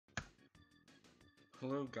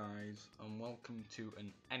Hello guys, and welcome to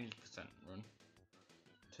an any percent run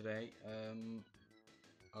today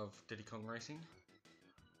of Diddy Kong Racing.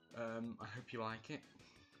 I hope you like it.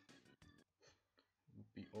 It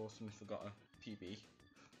would be awesome if I got a PB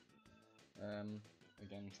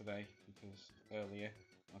again today, because earlier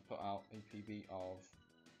I put out a PB of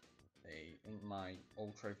my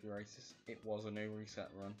old trophy races. It was a no reset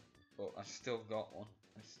run, but I still got one.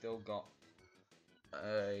 I still got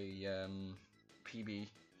a PB.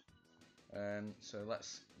 So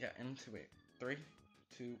let's get into it. 3,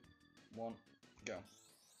 2, 1, go.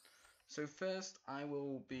 So first I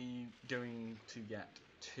will be going to get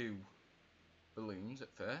 2 balloons at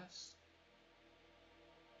first.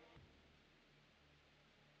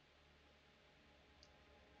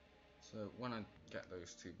 So when I get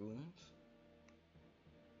those 2 balloons,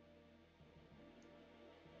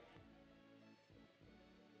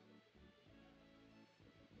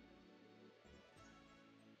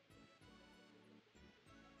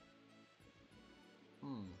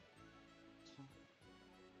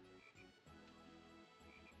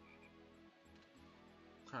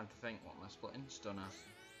 trying to think what my splitting's done as.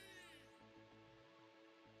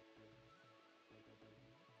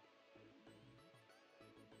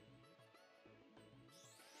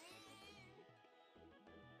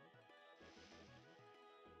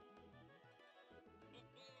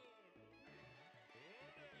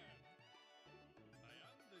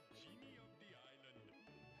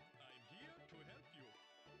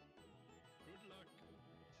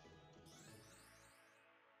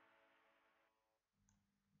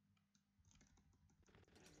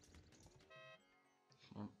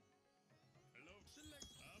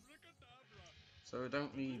 So I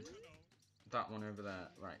don't need that one over there,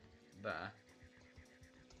 right there,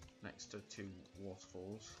 next to 2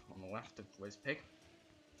 waterfalls on the left of Wizpig's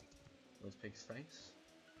face.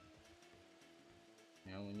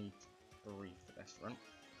 I only need 3 for this run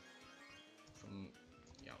from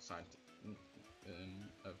the outside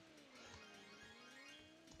of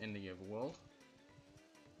in the overworld.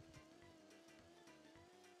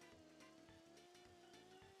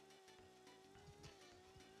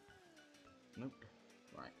 Nope.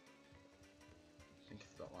 Right. I think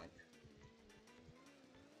I've got like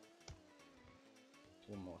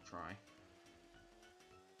 1 more try.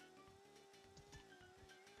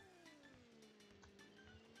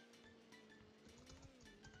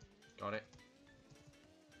 Got it.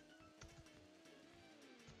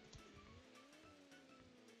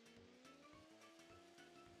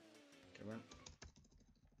 Come on.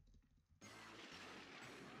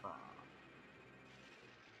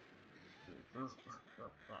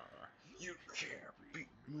 You can't beat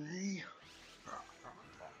me.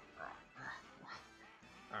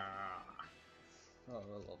 Oh, I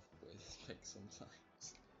love Wizpig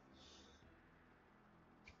sometimes.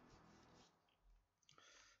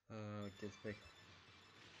 Good pick.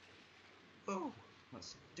 Oh,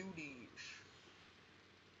 let's do this.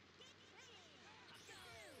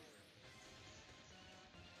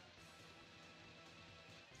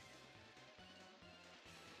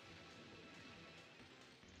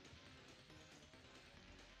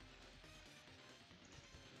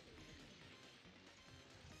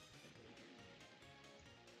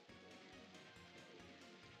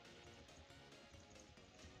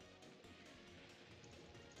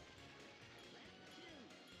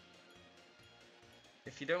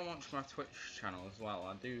 If you don't watch my Twitch channel as well,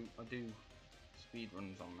 I do speed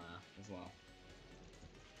runs on there as well.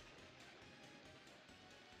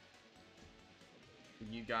 For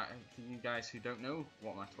you guys who don't know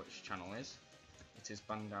what my Twitch channel is, it is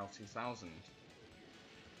Bandal2000.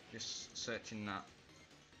 Just searching that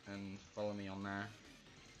and follow me on there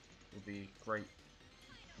will be greatly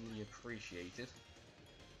appreciated.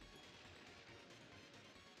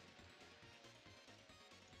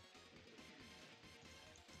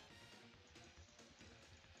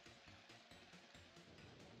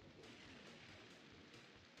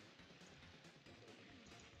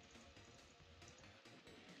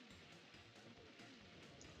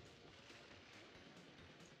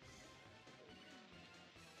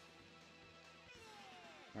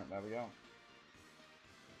 Right, there we go.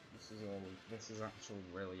 This is early. This is actually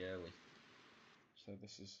really early. So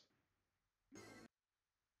this is...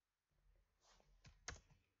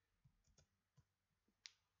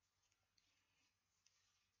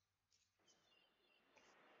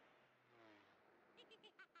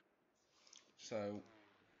 So,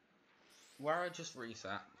 where I just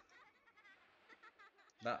reset,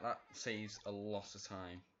 that saves a lot of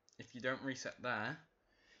time. If you don't reset there,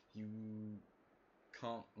 you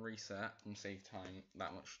can't reset and save time,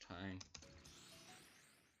 that much time.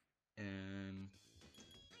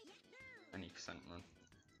 run.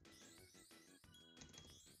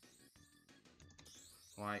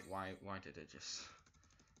 Why did I just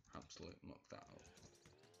absolutely muck that up?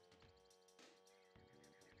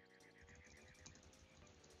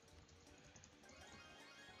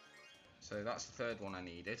 So that's the third one I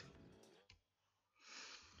needed.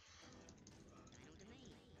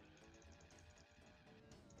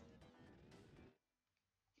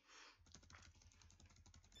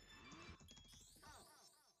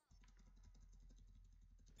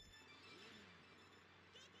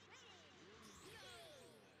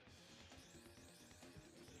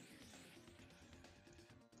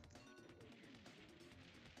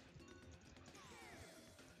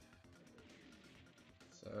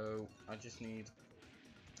 So I just need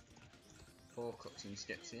 4 cutscene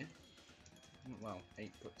skips here. Well,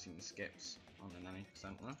 8 cutscene skips on an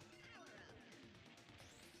 90% run.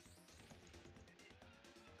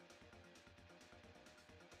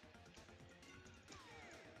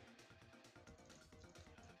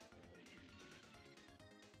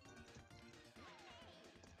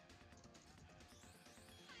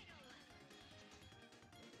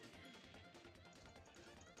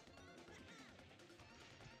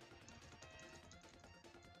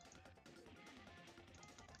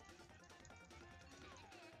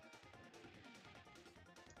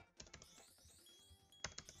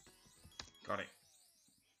 Got it.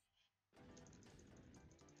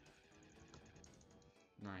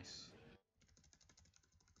 Nice.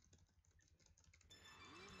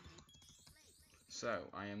 So,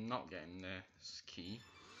 I am not getting this key.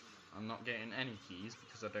 I'm not getting any keys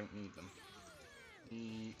because I don't need them.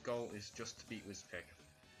 The goal is just to beat Wizpig.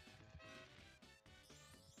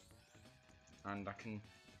 And I can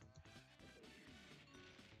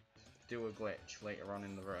do a glitch later on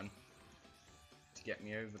in the run to get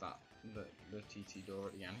me over that the TT door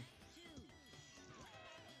at the end.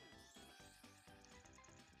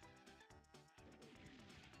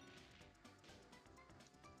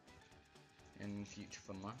 In Future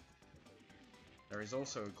Funland. There is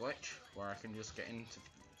also a glitch where I can just get into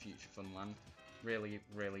Future Funland really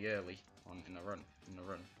early on in a run.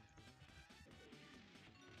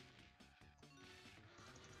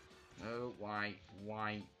 Oh, why,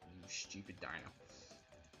 you stupid dino?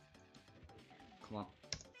 Come on.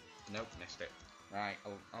 Nope, missed it. Right,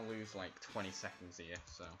 I'll lose like 20 seconds here,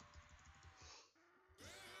 so.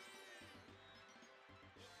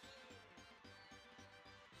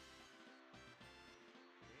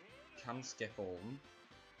 Can skip all of them,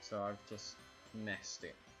 so I've just missed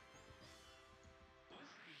it.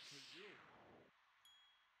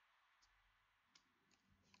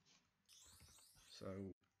 So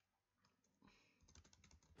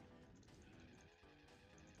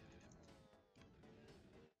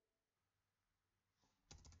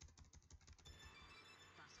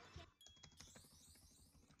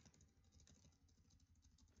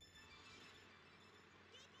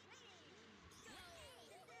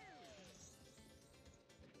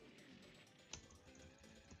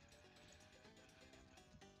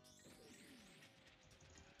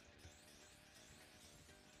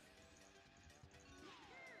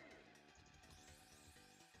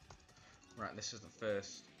right, this is the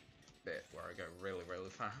first bit where I go really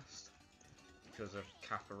fast because of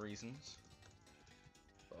kappa reasons,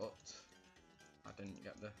 but I didn't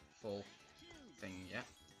get the full thing yet,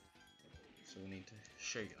 so we need to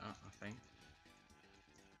show you that, I think.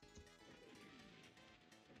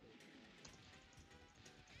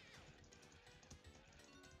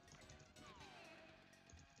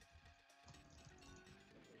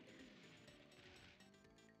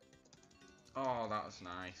 Oh, that was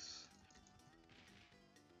nice.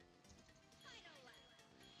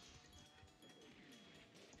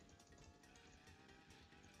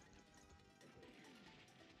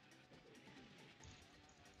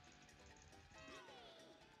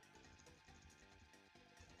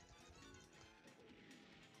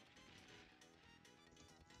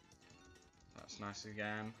 That's nice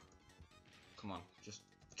again. Come on, just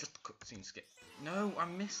the cutscene skip. No, I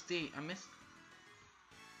missed it.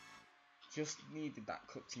 Just needed that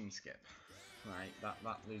cutscene skip. Right,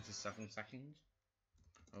 that loses 7 seconds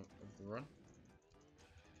of the run.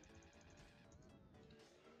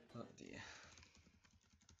 Oh dear.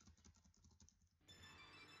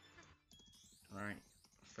 Right,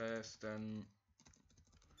 first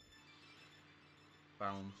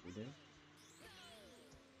bounds we do.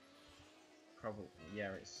 Probably,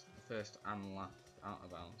 yeah, it's the first and last out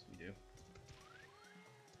of bounds we do.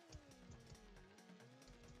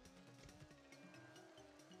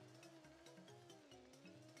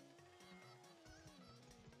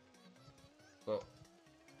 But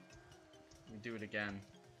we do it again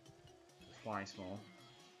twice more.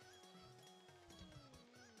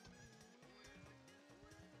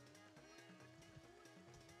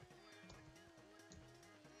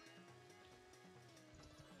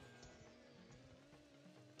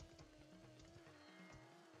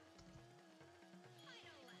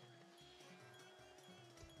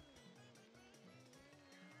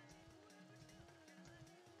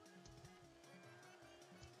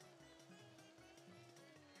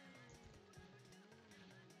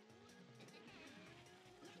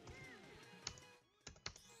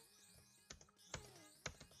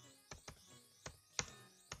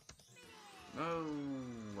 Oh,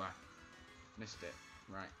 I missed it.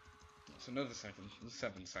 Right. That's another 7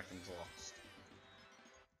 seconds lost.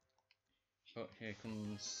 But here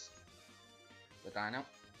comes the Dino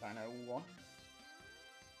 1.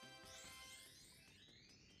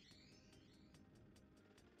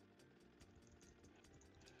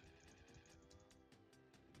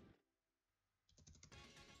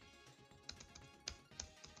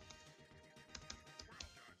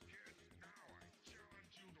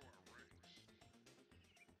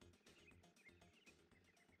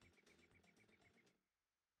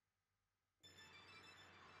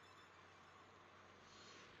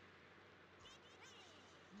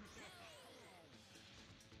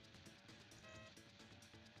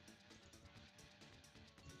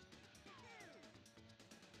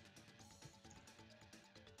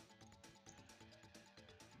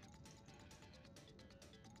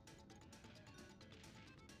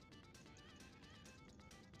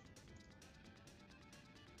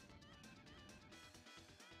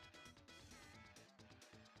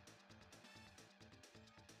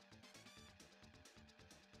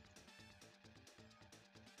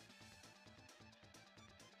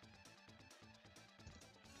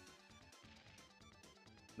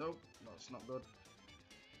 Nope, that's not good.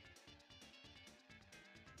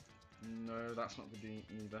 No, that's not good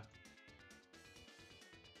either.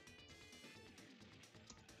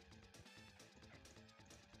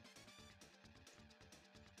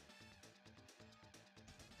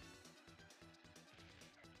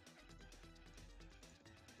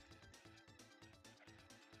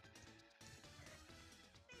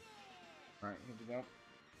 Right, here we go.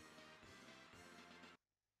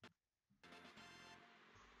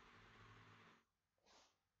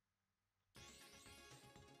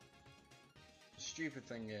 The stupid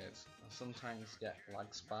thing is, I sometimes get lag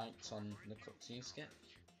spikes on the cutscene skip.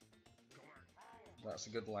 That's a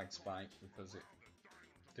good lag spike because it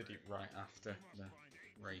did it right after the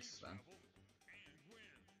race then.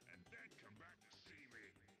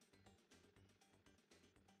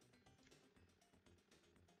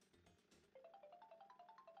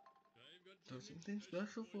 Do something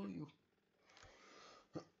special for you.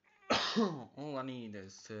 All I need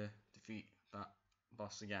is to defeat that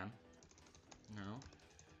boss again. Now.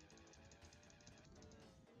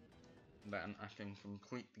 Then I can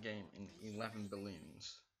complete the game in 11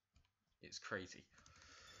 balloons. It's crazy.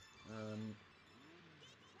 And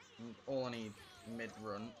all I need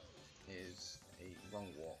mid-run is a long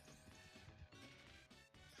walk.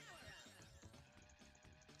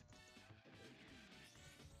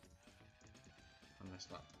 I missed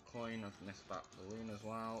that coin, I've missed that balloon as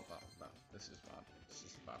well. This is bad. This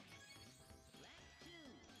is bad.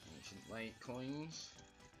 Ancient Lake coins.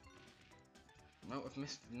 No, I've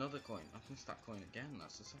missed another coin. I've missed that coin again.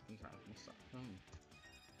 That's the second time I've missed that coin.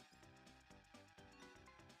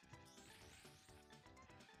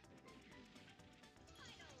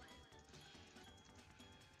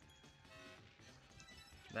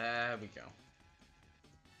 There we go.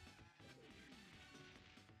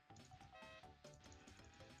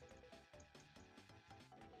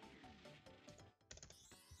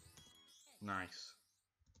 Nice.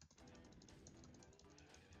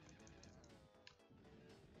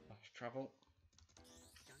 Fast travel.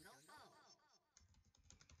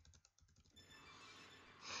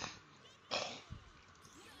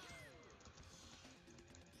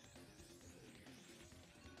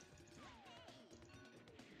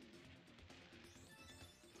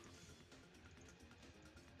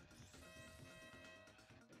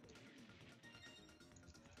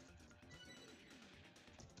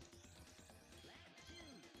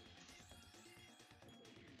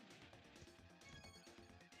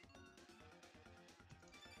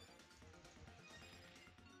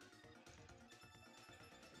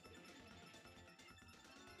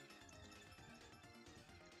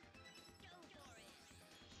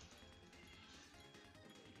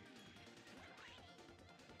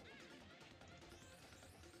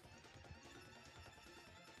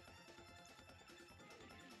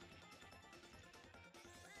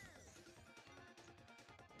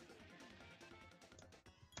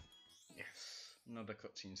 Another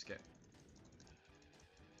cutscene skip.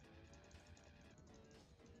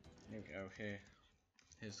 Here we go,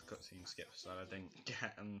 here's the cutscene skips that I didn't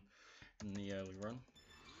get in the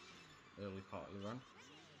early part of the run.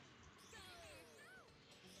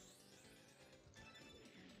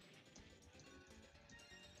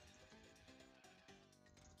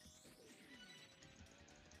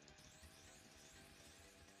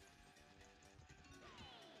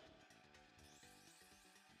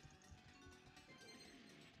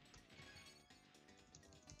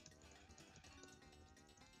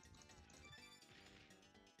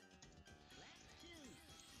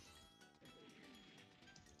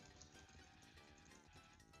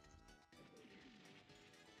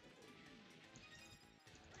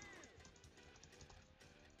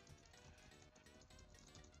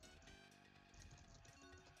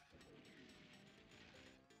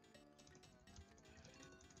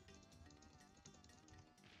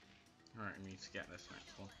 Alright, we need to get this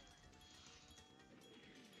next one.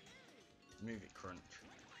 Move it, crunch.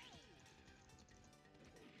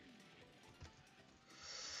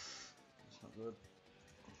 That's not good.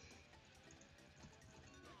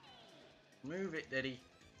 Move it, Diddy.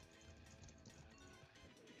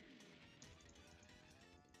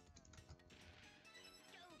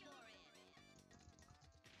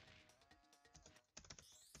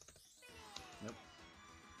 Nope.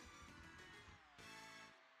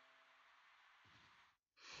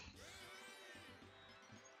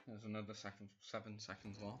 There's another 7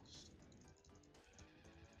 seconds lost.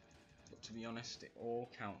 But to be honest, it all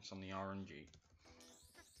counts on the RNG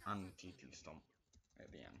and TT Stomp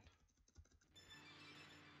at the end.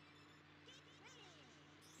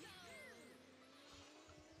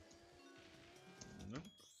 Nope.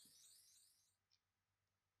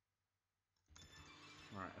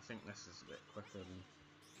 Right, I think this is a bit quicker than...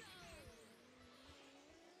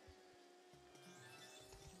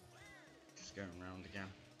 Just going round again.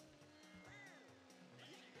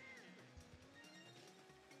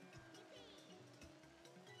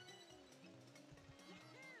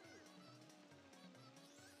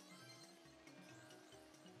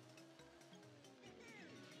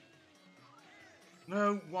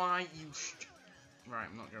 No, why you Right,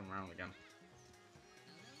 I'm not going round again.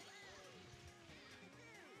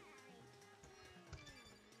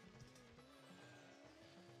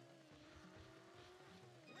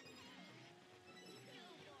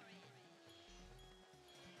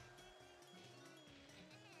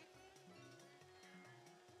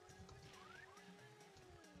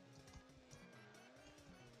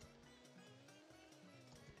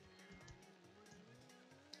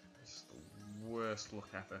 It's the worst luck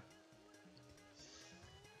ever.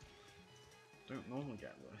 Don't normally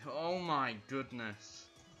get luck. Oh my goodness.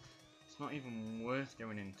 It's not even worth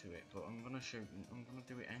going into it, but I'm gonna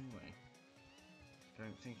do it anyway.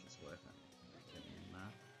 Don't think it's worth it getting in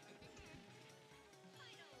there.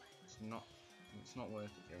 It's not worth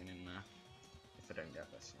it going in there if I don't get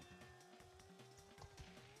this one.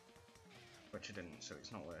 Which I didn't, so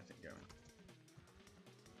it's not worth it going.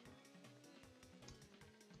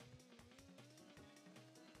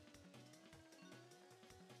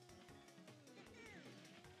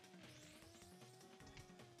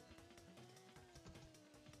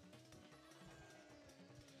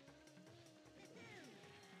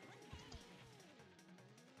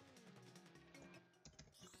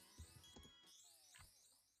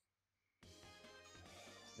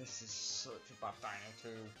 This is such a bad dino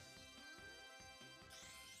too.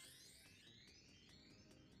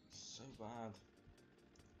 So bad.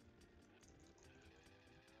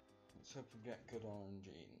 Let's hope we get good RNG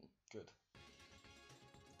and good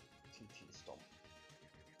TT Stomp.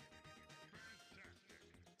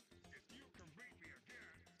 If you can beat me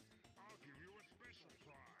again, I'll give you a special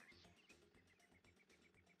prize.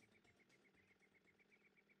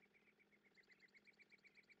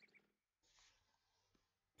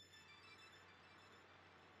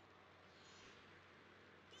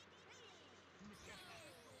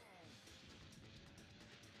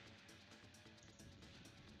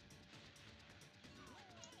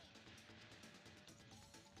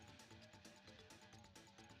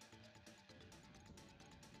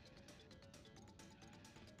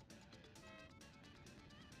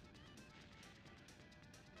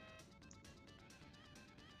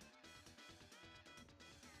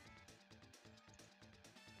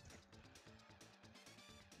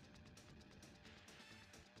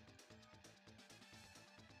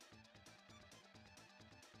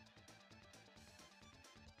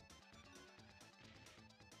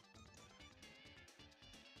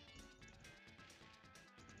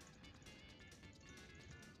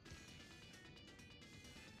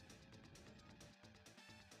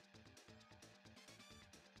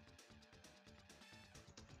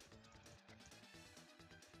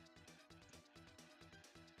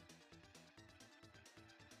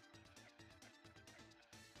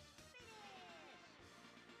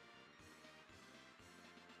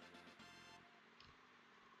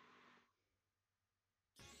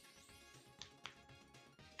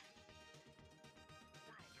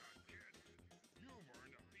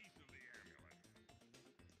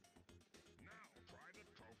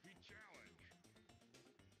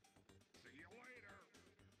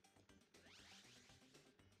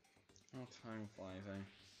 How time flies, eh?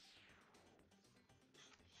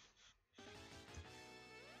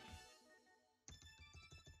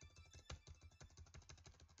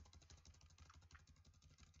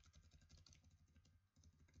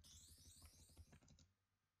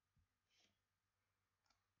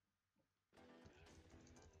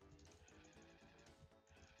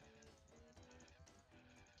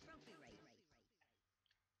 Trophy race.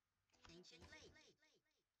 Ancient lake.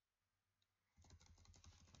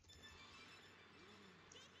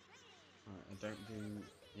 Right, I don't do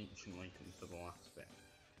Ancient Lake until the last bit.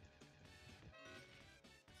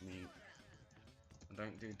 I mean, I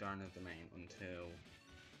don't do Dino Domain until...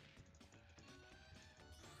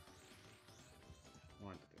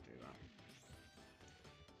 Why did I do that?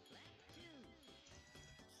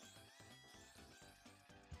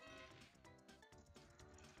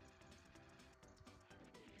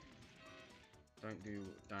 Don't do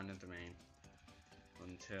Dino Domain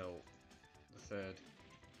until the third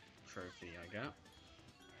trophy I get.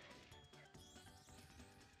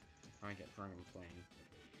 If I get Dragon Plane,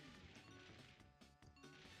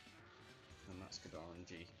 then that's good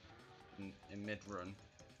RNG. In mid-run,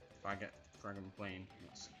 if I get Dragon Plane,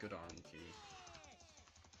 that's good RNG.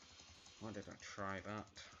 Why did I try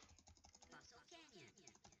that? Fossil Canyon.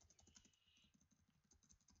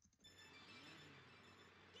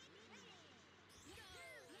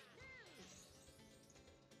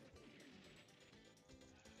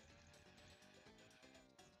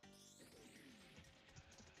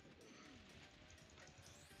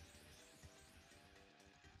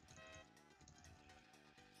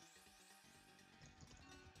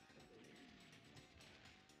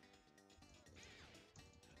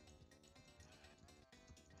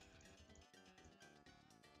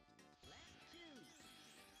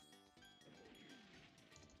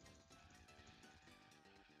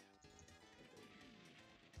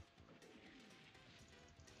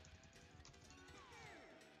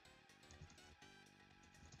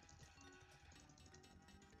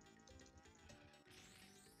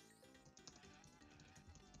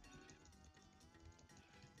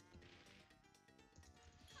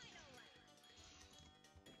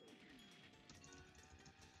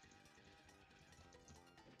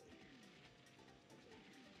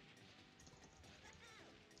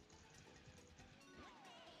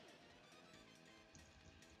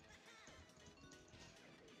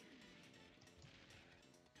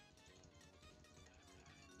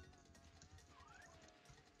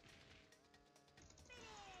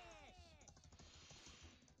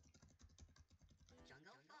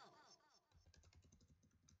 Jungle Falls.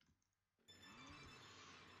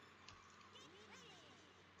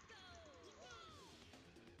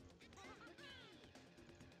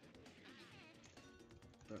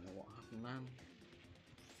 Don't know what happened then.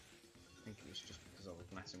 I think it was just because I was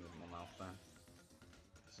messing with my mouth then.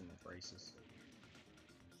 Some of the braces.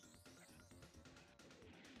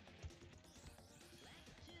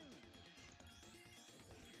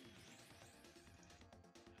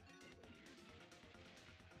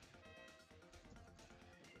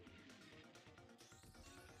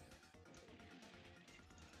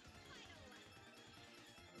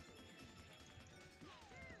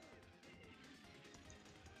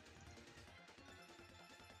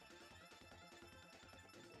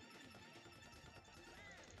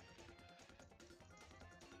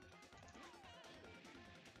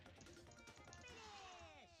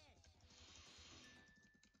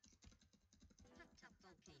 Top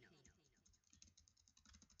volcano.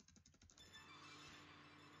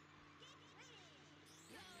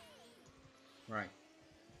 Right,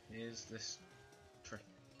 here's this trick.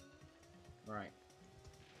 Right.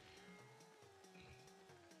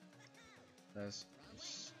 There's a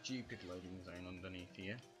stupid loading zone underneath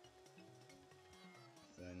here.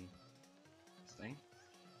 Then this thing.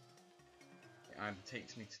 It either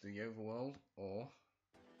takes me to the overworld or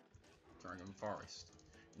Dragon Forest.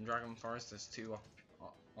 In Dragon Forest there's two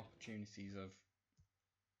opportunities of...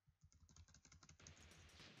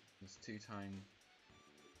 There's two times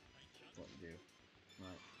what you do.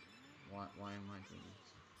 Right. Why am I doing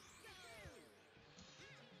this?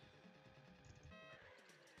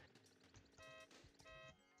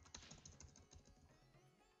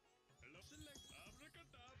 Hello, select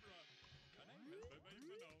abracadabra. Can I help by my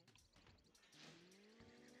now?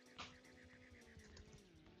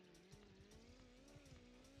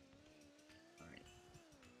 Right.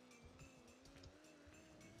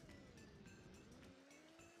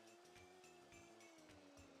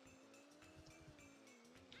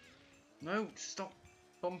 No, stop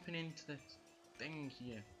bumping into this thing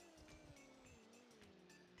here.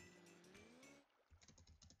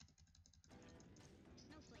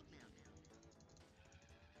 Snowflake Mountain.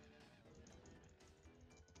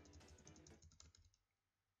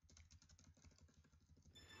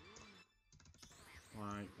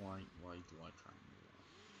 Why do I try and do that?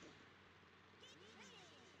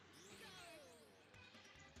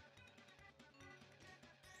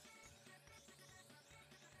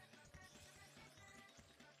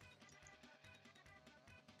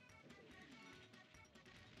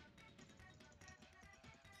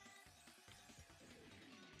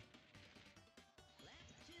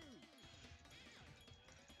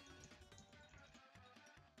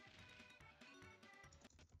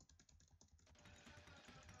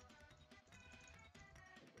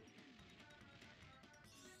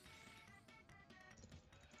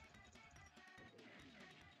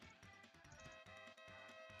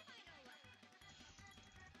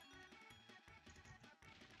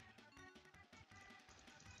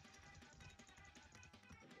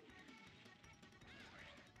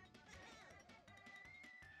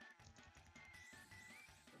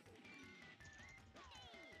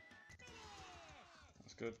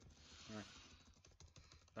 That's good. Right.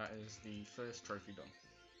 That is the first trophy done.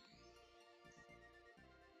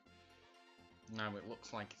 Now it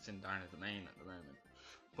looks like it's in Dino Domain at the moment,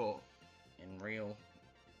 but in real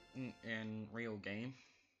game,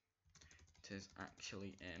 it is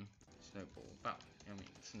actually in Snowflake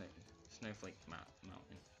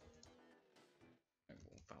Mountain.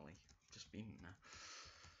 Snowball Valley. Just been there.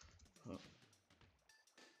 Huh.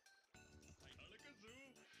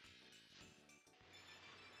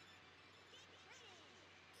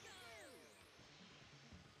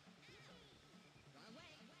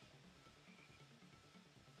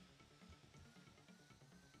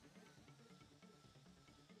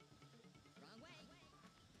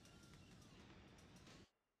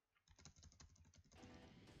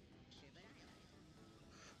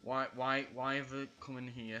 Why have they come in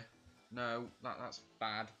here? No, that's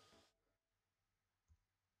bad.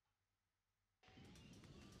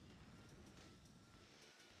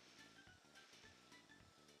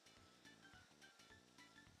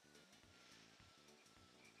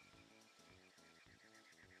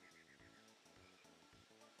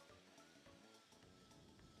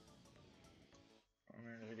 I'm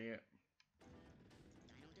an idiot.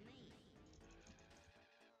 Dino Domain.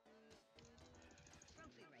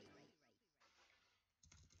 Trophy race.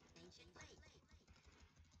 Ancient Lake.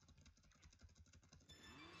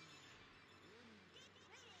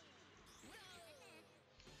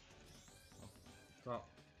 Got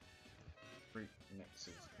three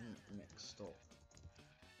mixes mixed up.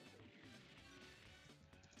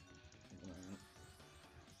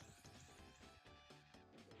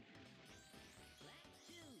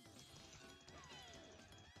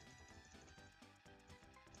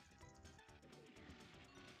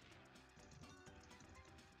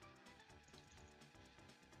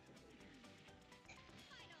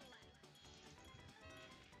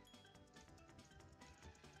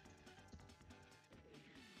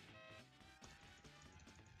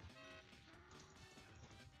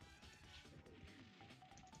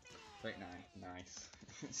 Wait, nice.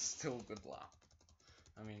 It's still a good lap.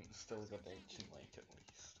 I mean, still a good ancient lake at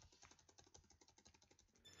least.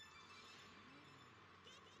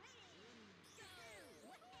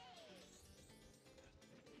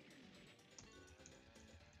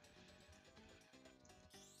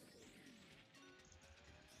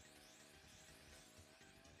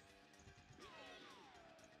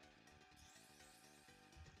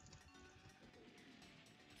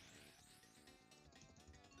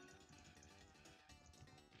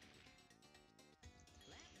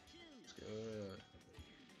 It's good.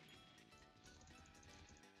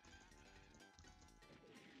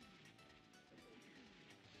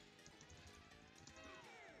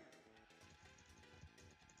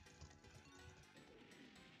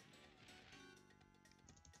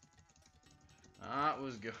 That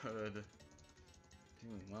was good.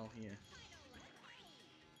 Doing well here.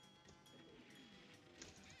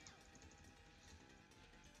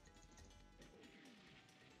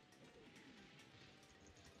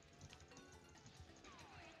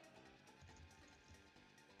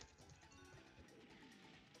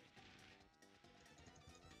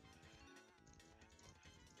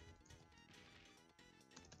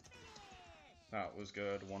 That was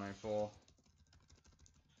good. 104.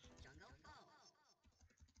 Jungle Falls.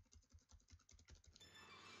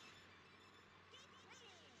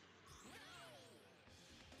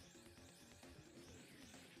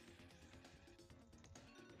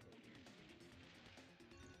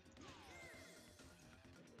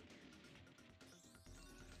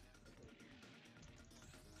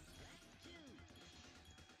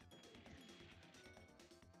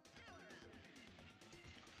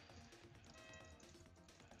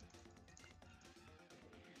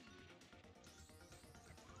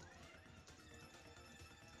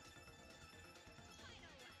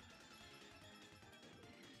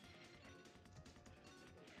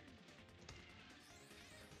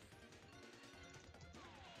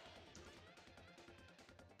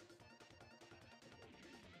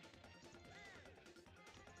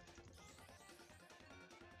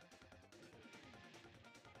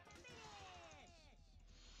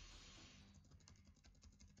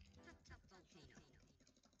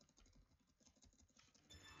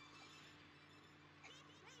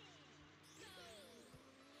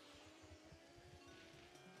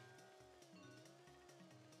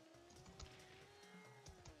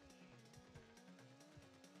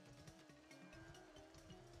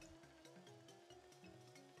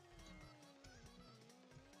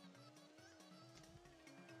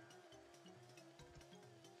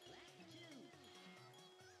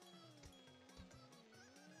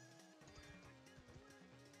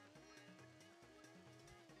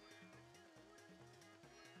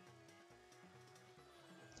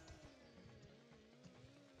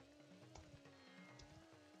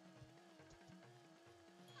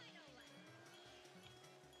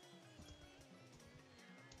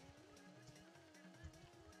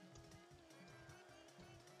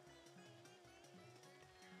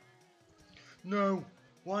 No!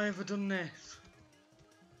 Why have I done this?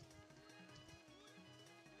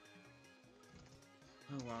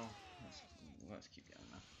 Oh well, let's keep going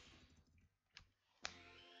now.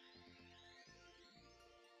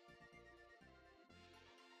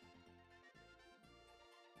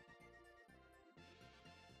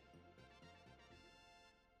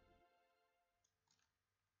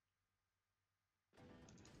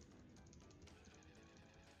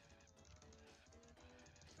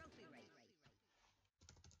 Trophy race.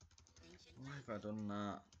 Ancient Why have I done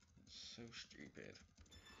that? It's so stupid.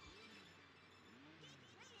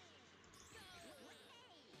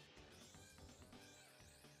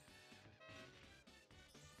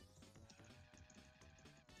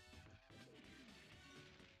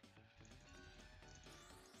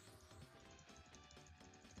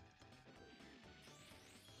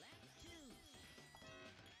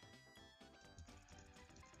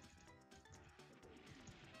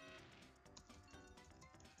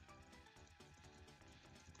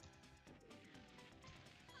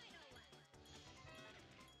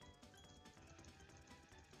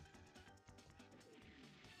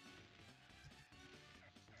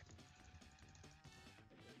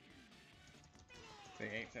 The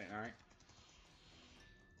 839.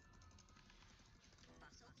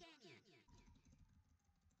 Fossil Canyon.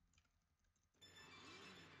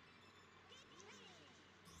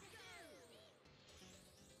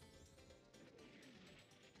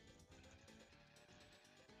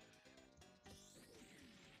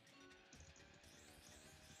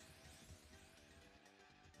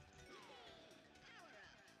 Power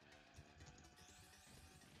up.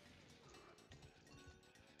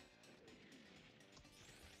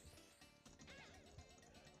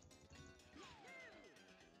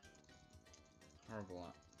 Horrible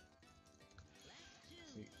that. Left two.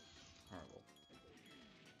 See, horrible.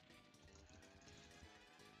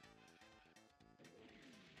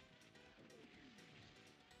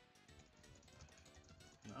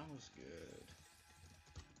 That was good.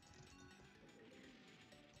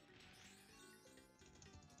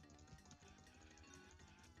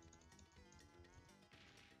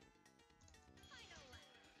 Final lap.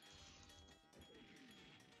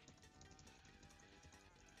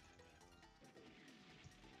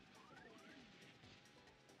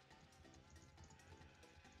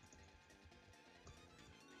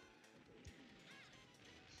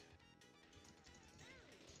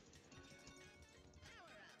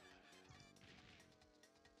 Power up.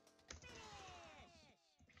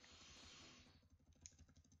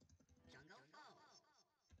 Jungle Falls.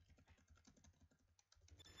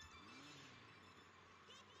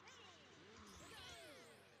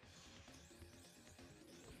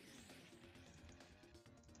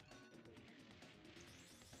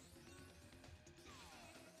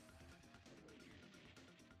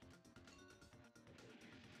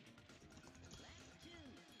 Left two.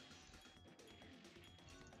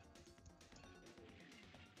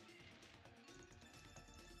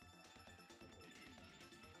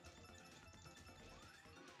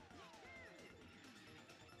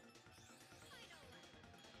 Final lap.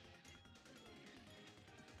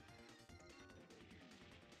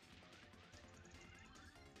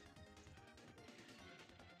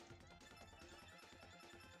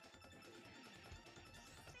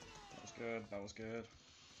 That was good. That was good.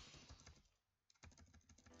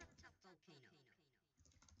 Top volcano.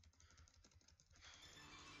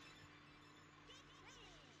 Wrong way.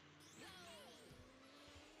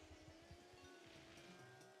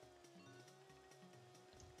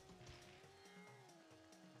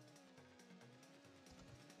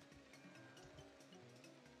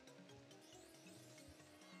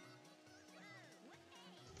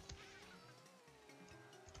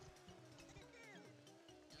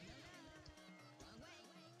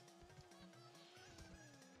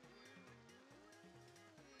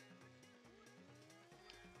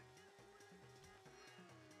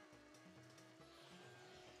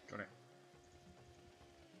 Got it.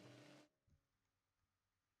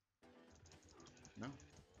 No.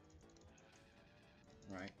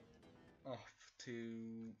 Right. Off to,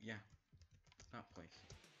 yeah, that place.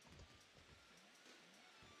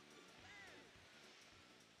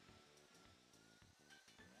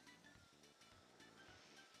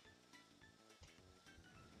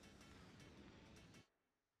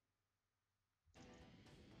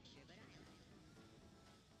 Sherbet Island.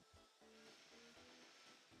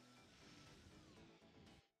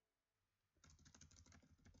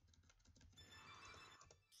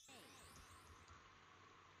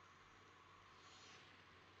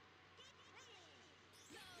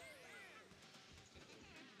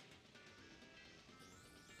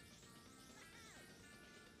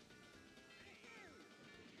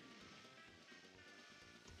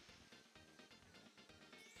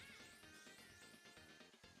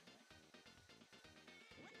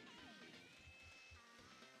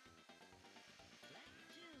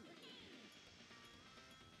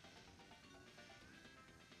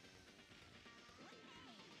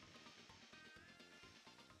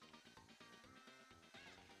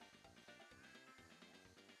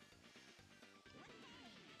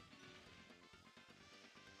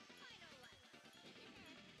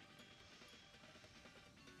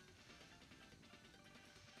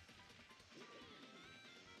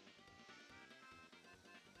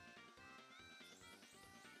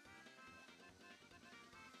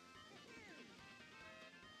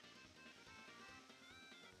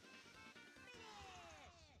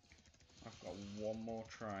 one more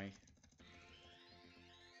try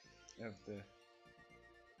of the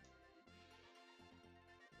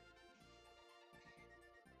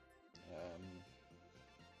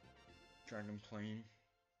Dragon Plane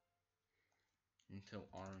until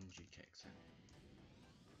RNG kicks in.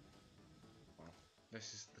 Well,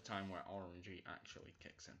 this is the time where RNG actually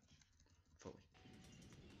kicks in fully.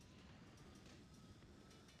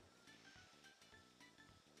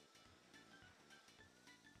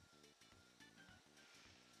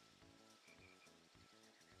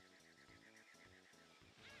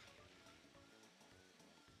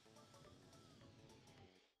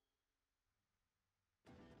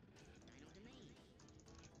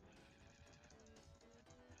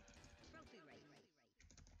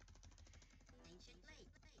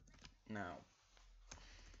 Now,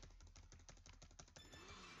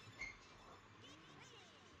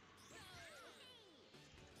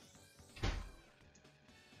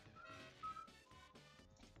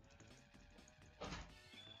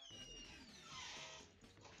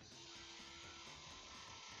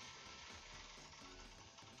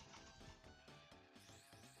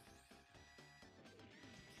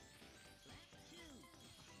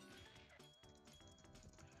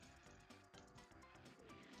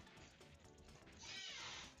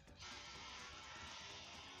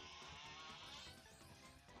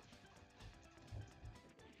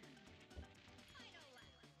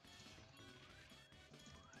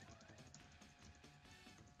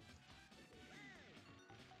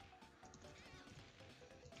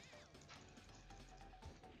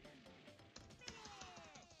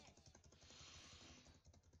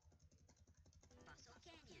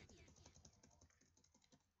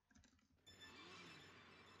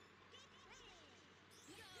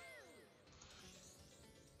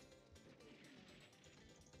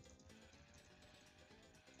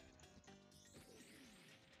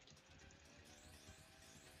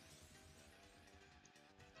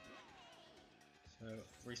 so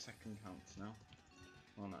 3 second counts now.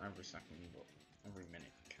 Well, not every second, but every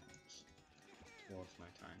minute counts towards my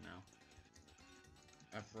time now.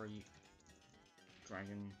 Every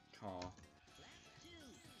dragon car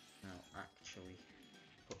now actually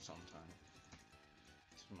puts on time.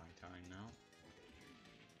 It's my time now.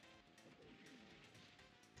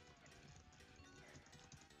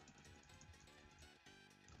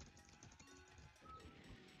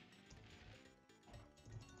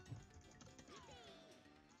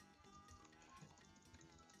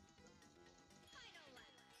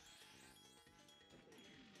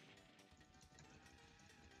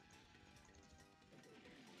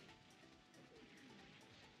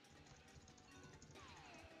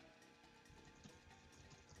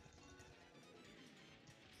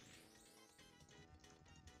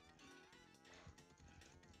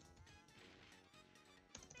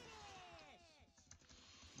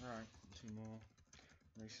 Right, 2 more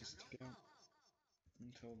races to go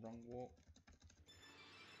until wrong warp.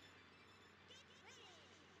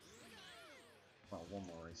 Well, 1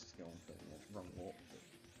 more race to go until wrong warp.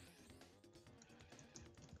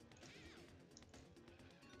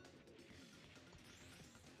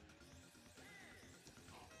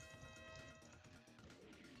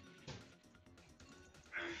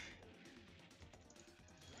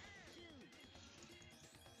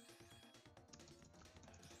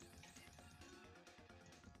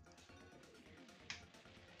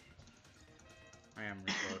 I am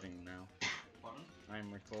recording now. Pardon? I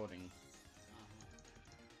am recording.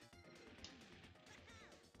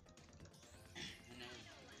 I know.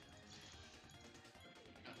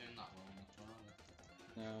 Not doing that well on this one,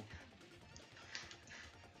 are No.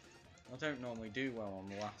 I don't normally do well on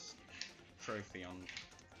the last trophy on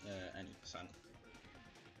any percent.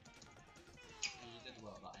 they? You did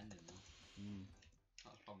well at that ending though.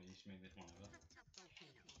 That was probably the smoothest one ever.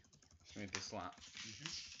 Smoothest lap.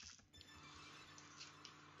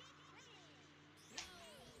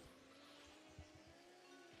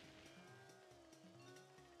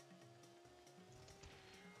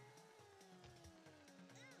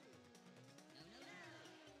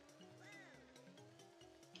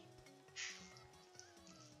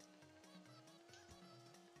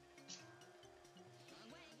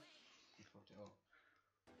 You fucked it up.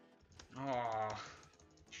 Ah,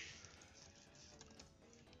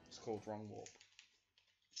 it's called wrong warp.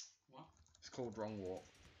 What? It's called wrong warp.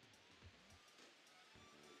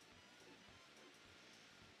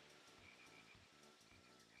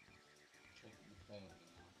 Trick me failing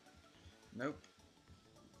now. Nope.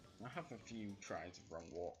 I have a few tries of wrong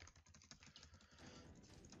warp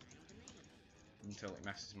until it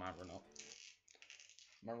messes my run up.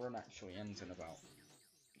 My run actually ends in about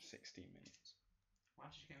 16 minutes. Why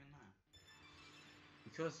did you get in there?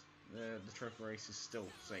 because the trophy race is still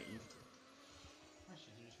saved.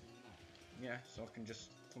 Actually, you just really know. Yeah, so I can just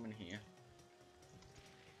come in here.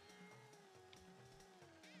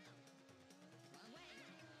 Wrong way.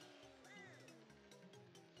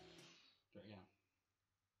 Do it again.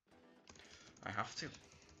 I have to,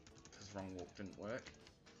 because wrong walk didn't work.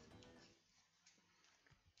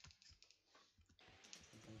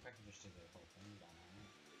 You can effectively just do the whole thing down there,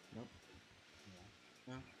 innit? Nope,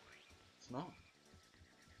 Yeah. no, it's not.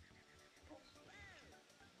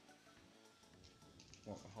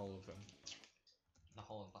 What, the whole of them? The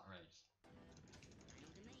whole of that race. Dino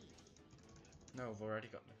domain. No, I've already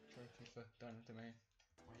got the trophy for Dino Domain.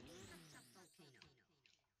 Why you Tap tap volcano.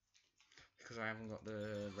 Because I haven't got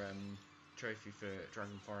the trophy for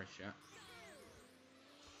Dragon Forest yet.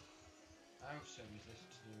 I also use this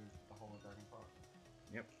to do the whole of Dragon Forest.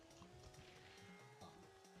 Yep. Oh.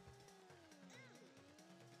 No.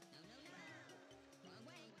 Wrong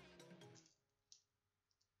way.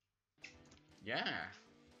 Yeah.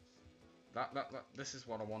 This is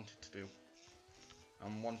what I wanted to do. I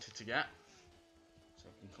wanted to get. So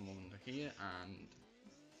I can come under here and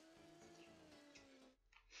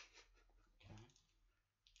Okay.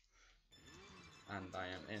 I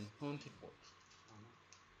am in Haunted Woods. Oh no.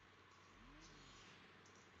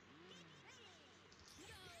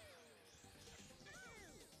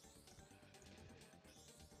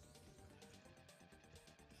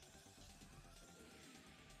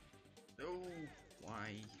 Oh,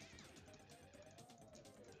 why?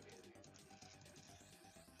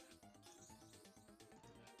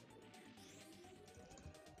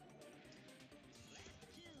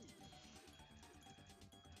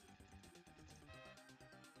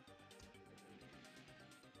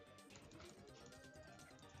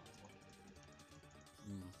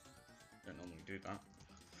 Don't normally do that.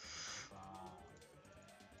 Wow.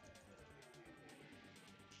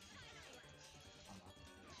 Oh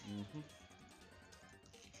no.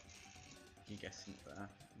 You guessing there?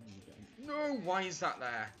 No, why is that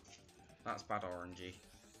there? That's bad RNG.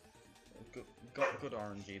 Got good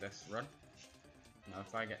RNG this run. Now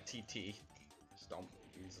if I get TT, stomp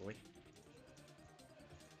easily,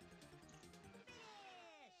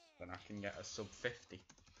 then I can get a sub 50.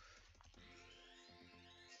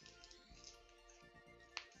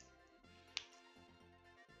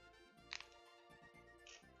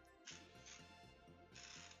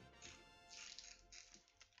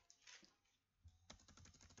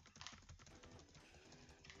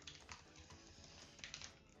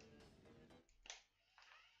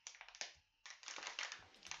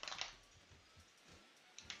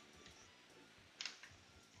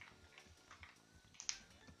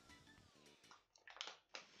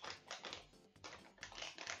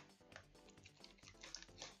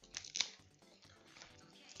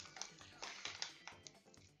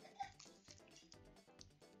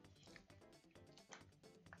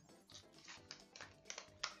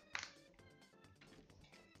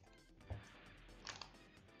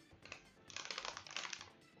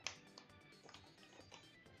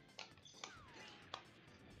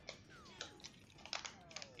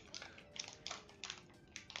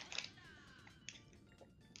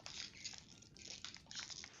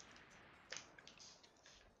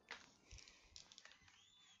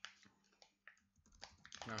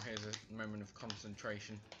 Now here's a moment of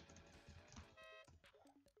concentration.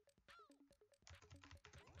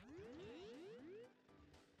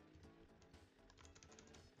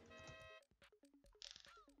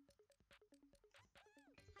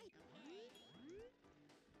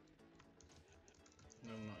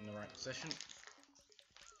 No, I'm not in the right position.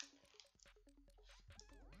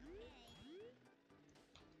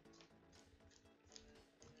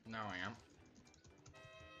 Now I am.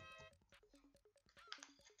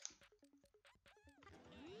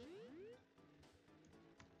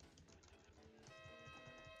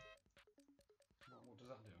 What does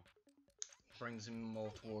that do? Brings him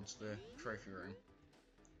more towards the trophy room.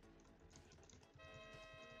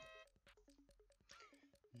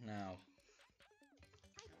 Now,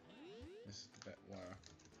 this is the bit where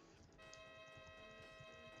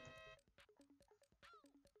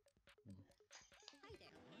Hi there.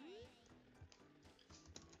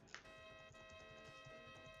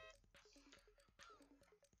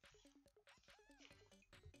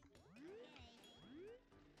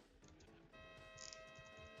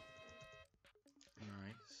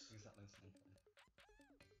 nice. Exactly the same thing.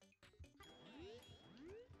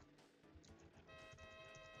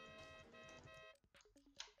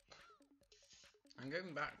 I'm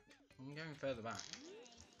going back. I'm going further back.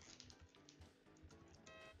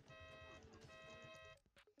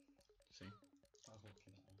 See? That was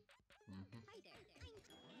lucky that one. Mhm. Hi there.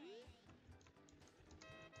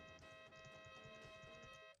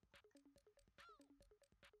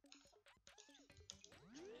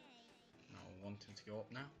 wanting to go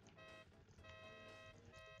up now.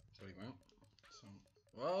 So he won't. So,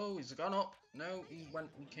 whoa, he's gone up. No, he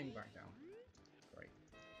came back down. Great.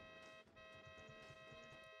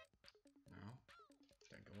 Now,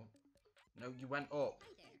 don't go up. No, you went up.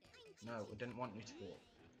 No, I didn't want you to go up.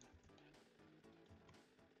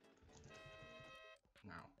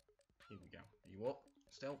 Now, here we go. Are you up?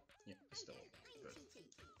 Still? Yeah, you're still up. Good.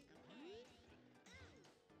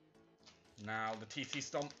 Now the TT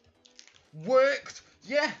stomp worked!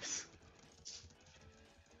 Yes!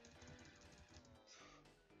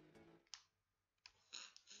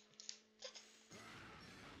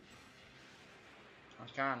 I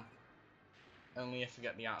can. Only if I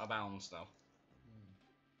get the out of bounds though.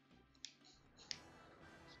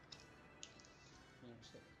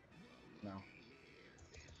 No.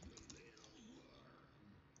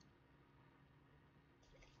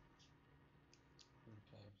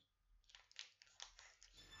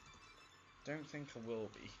 Don't think I will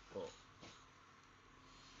be, but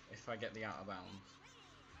if I get the out of bounds.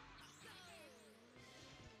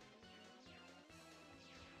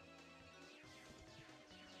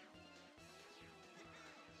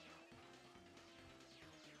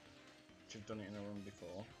 I've done it in a run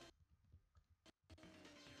before.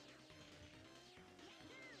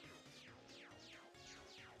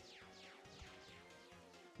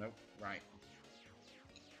 Nope, right.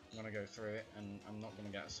 I'm gonna go through it and I'm not gonna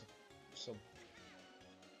get a sub.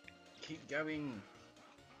 Keep going!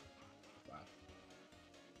 Bad.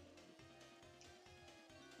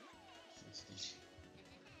 Nasty.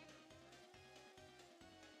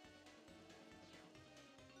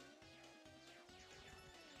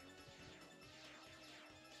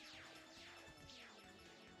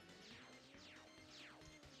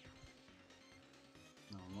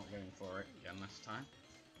 No, I'm not going for it again this time.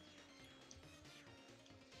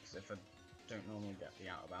 Because if I don't normally get the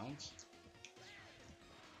out of bounds,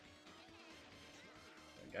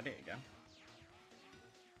 don't get it again.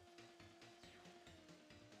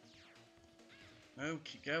 No,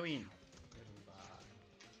 keep going.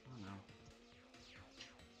 Oh no.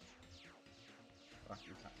 I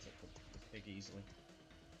can catch up with the pig easily.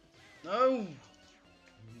 No!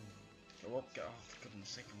 Go up, get off, for goodness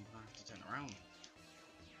sake, I'm gonna have to turn around.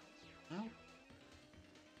 No?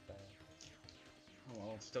 Oh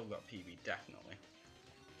well, I've still got PB, definitely.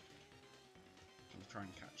 I'll try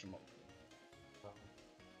and catch him up.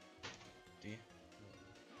 Do you?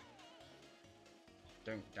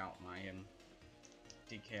 Don't doubt my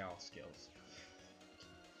DKR skills.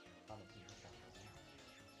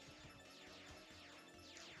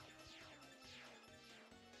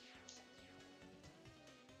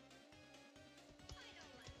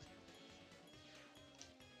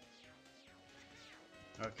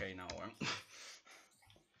 Okay, now I won't.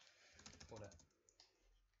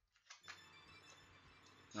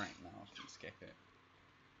 Right, now I can skip it.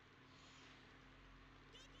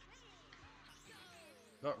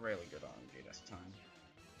 Got really good RNG this time,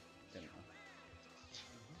 didn't I?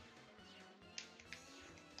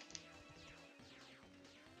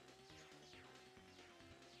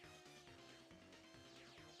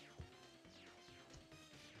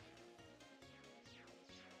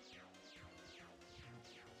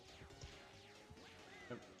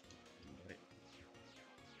 Nope. Get it.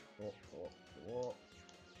 Go up, go up, go up.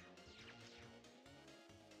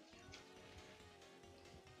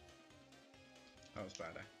 That was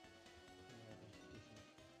bad, eh?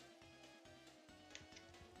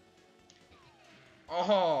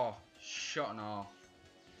 Oh! Shot and off.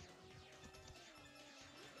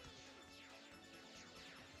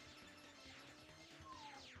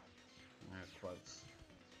 No, close.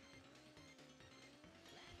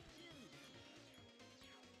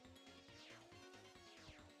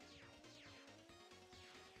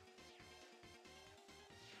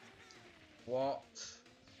 What?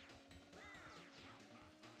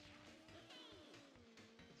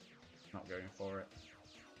 Not going for it.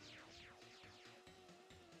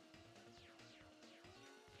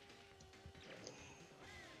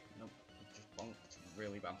 Nope, it just bonked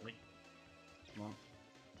really badly. Come on.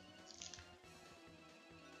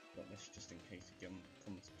 Got this just in case he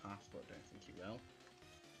comes past, but I don't think he will.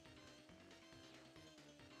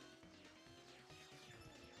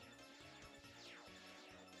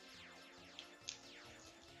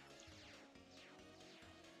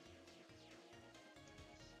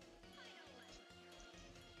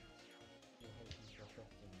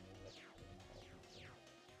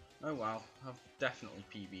 Oh wow, I've definitely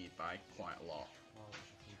PB'd by quite a lot.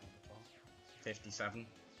 57.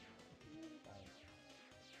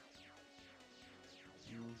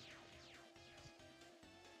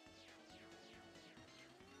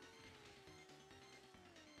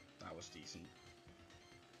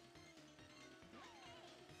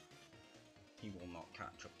 he will not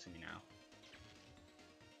catch up to me now.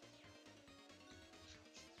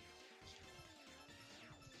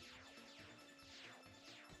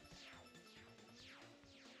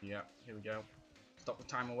 Yep, here we go. Stop the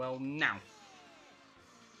timer well now.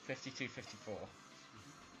 52-54.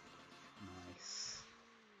 Nice.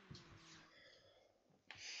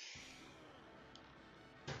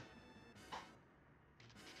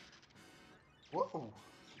 Whoa!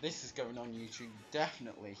 This is going on YouTube,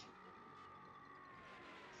 definitely.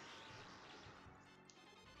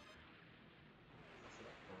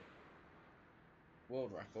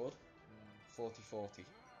 World record. 40-40.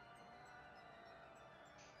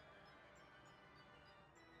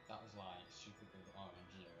 That was like super good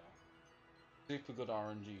RNG though. Super good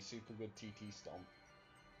RNG, super good TT stomp.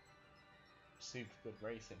 Super good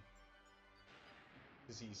racing.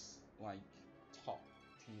 Because he's like top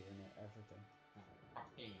tier in everything.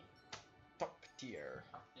 Top tier.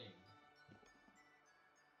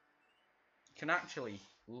 Can actually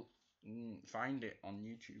find it on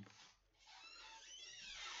YouTube.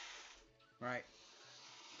 Right.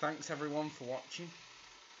 Thanks everyone for watching.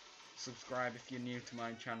 Subscribe if you're new to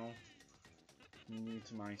my channel. New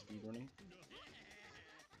to my speedrunning.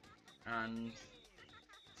 And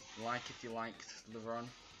like if you liked the run.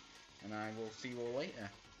 And I will see you all later.